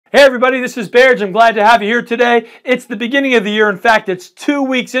Hey everybody, this is Bearj. I'm glad to have you here today. It's the beginning of the year. In fact, it's 2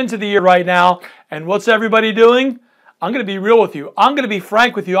 weeks into the year right now. And what's everybody doing? I'm going to be real with you. I'm going to be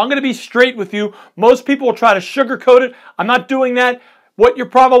frank with you. I'm going to be straight with you. Most people will try to sugarcoat it. I'm not doing that. What you're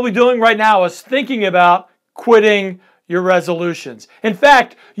probably doing right now is thinking about quitting your resolutions. In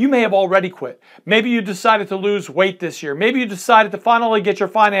fact, you may have already quit. Maybe you decided to lose weight this year. Maybe you decided to finally get your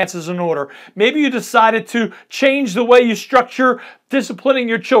finances in order. Maybe you decided to change the way you structure disciplining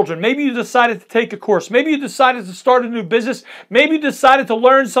your children. Maybe you decided to take a course. Maybe you decided to start a new business. Maybe you decided to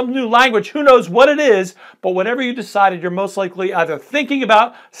learn some new language. Who knows what it is? But whatever you decided, you're most likely either thinking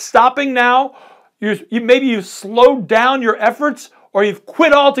about stopping now, maybe you've slowed down your efforts, or you've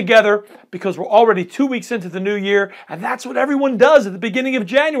quit altogether because we're already 2 weeks into the new year, and that's what everyone does at the beginning of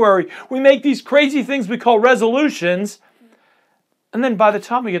January. We make these crazy things we call resolutions, and then by the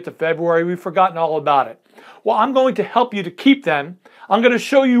time we get to February, we've forgotten all about it. Well, I'm going to help you to keep them. I'm going to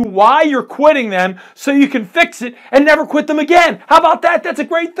show you why you're quitting them so you can fix it and never quit them again. How about that? That's a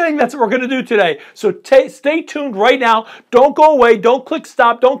great thing. That's what we're going to do today. So stay tuned right now. Don't go away. Don't click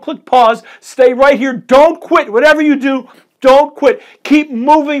stop. Don't click pause. Stay right here. Don't quit. Whatever you do, don't quit. Keep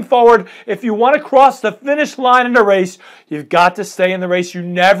moving forward. If you want to cross the finish line in the race, you've got to stay in the race. You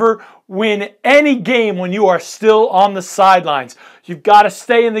never win any game when you are still on the sidelines. You've got to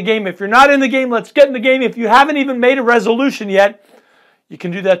stay in the game. If you're not in the game, let's get in the game. If you haven't even made a resolution yet, you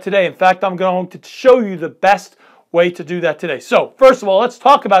can do that today. In fact, I'm going to show you the best way to do that today. So, first of all, let's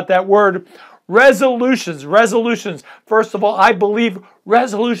talk about that word, resolutions. Resolutions. First of all, I believe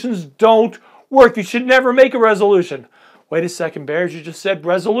resolutions don't work. You should never make a resolution. Wait a second, Bearj, you just said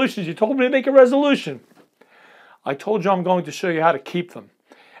resolutions. You told me to make a resolution. I told you I'm going to show you how to keep them.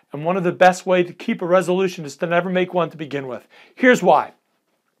 And one of the best ways to keep a resolution is to never make one to begin with. Here's why.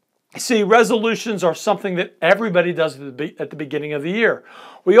 See, resolutions are something that everybody does at the beginning of the year.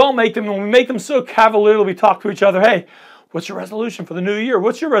 We all make them, and we make them so cavalierly, we talk to each other, hey, what's your resolution for the new year?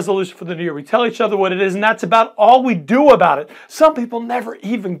 What's your resolution for the new year? We tell each other what it is, and that's about all we do about it. Some people never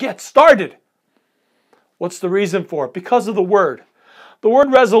even get started. What's the reason for it? Because of the word. The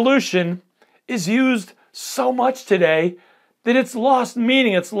word resolution is used so much today that it's lost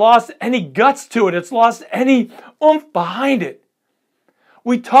meaning. It's lost any guts to it. It's lost any oomph behind it.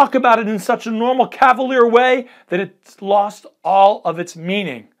 We talk about it in such a normal, cavalier way that it's lost all of its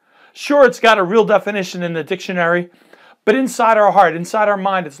meaning. Sure, it's got a real definition in the dictionary, but inside our heart, inside our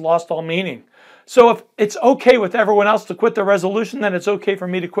mind, it's lost all meaning. So if it's okay with everyone else to quit their resolution, then it's okay for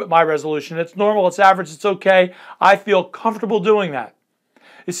me to quit my resolution. It's normal, it's average, it's okay. I feel comfortable doing that.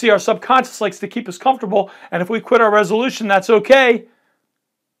 You see, our subconscious likes to keep us comfortable, and if we quit our resolution, that's okay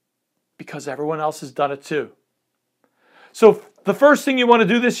because everyone else has done it too. So the first thing you want to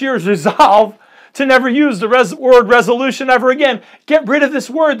do this year is resolve to never use the word resolution ever again. Get rid of this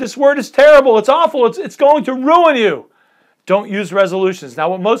word. This word is terrible. It's awful. It's going to ruin you. Don't use resolutions. Now,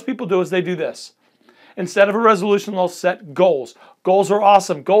 what most people do is they do this. Instead of a resolution, they'll set goals. Goals are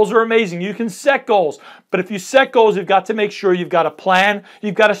awesome. Goals are amazing. You can set goals. But if you set goals, you've got to make sure you've got a plan.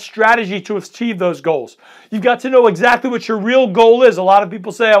 You've got a strategy to achieve those goals. You've got to know exactly what your real goal is. A lot of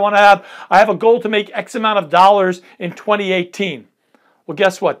people say, I have a goal to make X amount of dollars in 2018. Well,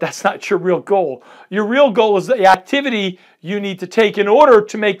 guess what? That's not your real goal. Your real goal is the activity you need to take in order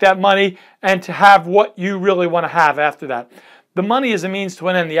to make that money and to have what you really want to have after that. The money is a means to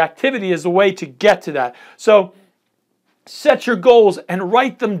an end. The activity is a way to get to that. So set your goals and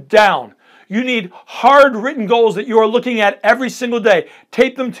write them down. You need hard written goals that you are looking at every single day.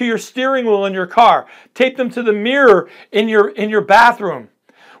 Tape them to your steering wheel in your car. Tape them to the mirror in your bathroom.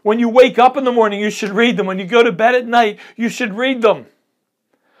 When you wake up in the morning, you should read them. When you go to bed at night, you should read them.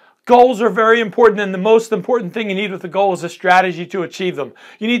 Goals are very important, and the most important thing you need with a goal is a strategy to achieve them.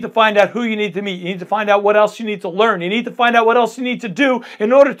 You need to find out who you need to meet. You need to find out what else you need to learn. You need to find out what else you need to do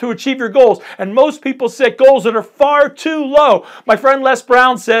in order to achieve your goals. And most people set goals that are far too low. My friend Les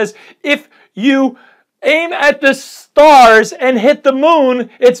Brown says, if you aim at the stars and hit the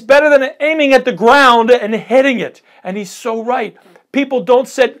moon, it's better than aiming at the ground and hitting it. And he's so right. People don't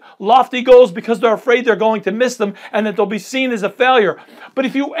set lofty goals because they're afraid they're going to miss them and that they'll be seen as a failure. But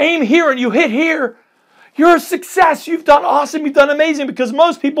if you aim here and you hit here, you're a success. You've done awesome. You've done amazing, because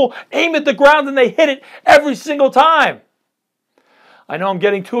most people aim at the ground and they hit it every single time. I know I'm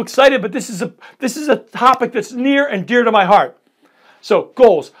getting too excited, but this is a topic that's near and dear to my heart. So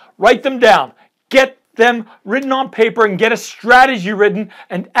goals, write them down. Get them written on paper and get a strategy written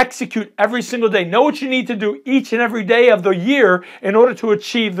and execute every single day. Know what you need to do each and every day of the year in order to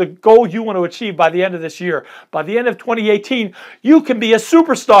achieve the goal you want to achieve by the end of this year. By the end of 2018, you can be a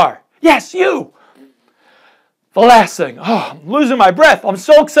superstar. Yes, you. The last thing, I'm losing my breath. I'm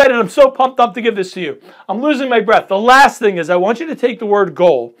so excited. I'm so pumped up to give this to you. I'm losing my breath. The last thing is I want you to take the word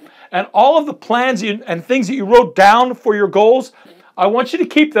goal and all of the plans and things that you wrote down for your goals, I want you to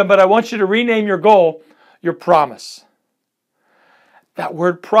keep them, but I want you to rename your goal your promise. That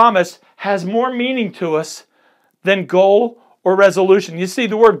word promise has more meaning to us than goal or resolution. You see,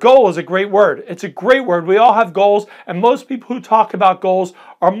 the word goal is a great word. It's a great word. We all have goals, and most people who talk about goals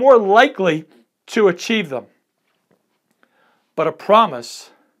are more likely to achieve them. But a promise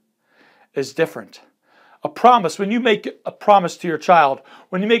is different. A promise, when you make a promise to your child,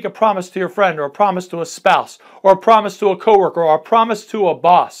 when you make a promise to your friend, or a promise to a spouse, or a promise to a coworker, or a promise to a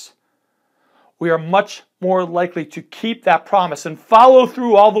boss, we are much more likely to keep that promise and follow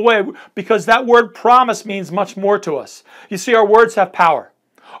through all the way, because that word promise means much more to us. You see, our words have power.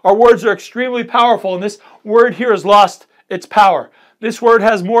 Our words are extremely powerful, and this word here has lost its power. This word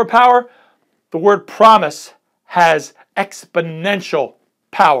has more power. The word promise has exponential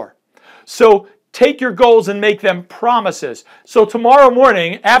power. So take your goals and make them promises. So tomorrow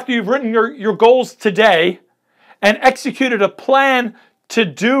morning, after you've written your goals today and executed a plan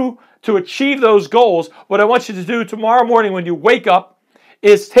to achieve those goals, what I want you to do tomorrow morning when you wake up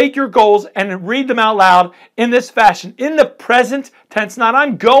is take your goals and read them out loud in this fashion, in the present tense. Not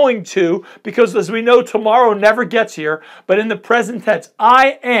I'm going to, because as we know, tomorrow never gets here, but in the present tense,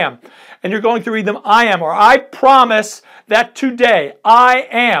 I am. And you're going to read them, I am, or I promise that today, I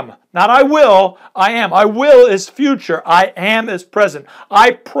am. Not I will, I am. I will is future, I am is present.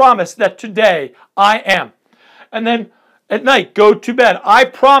 I promise that today, I am. And then at night, go to bed. I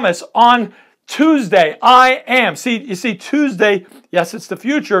promise on Tuesday, I am. You see, Tuesday, yes, it's the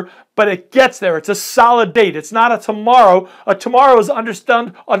future, but it gets there. It's a solid date. It's not a tomorrow. A tomorrow is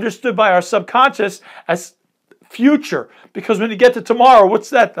understood by our subconscious as future. Because when you get to tomorrow, what's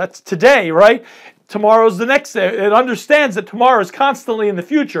that? That's today, right? Tomorrow's the next day. It understands that tomorrow is constantly in the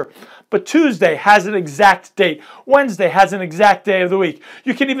future. But Tuesday has an exact date. Wednesday has an exact day of the week.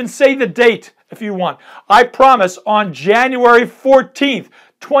 You can even say the date if you want. I promise on January 14th,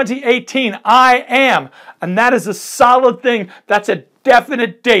 2018, I am. And that is a solid thing. That's a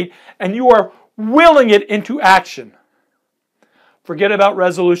definite date. And you are willing it into action. Forget about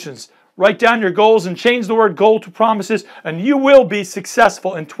resolutions. Write down your goals and change the word goal to promises, and you will be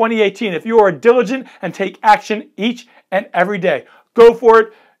successful in 2018 if you are diligent and take action each and every day. Go for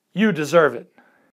it. You deserve it.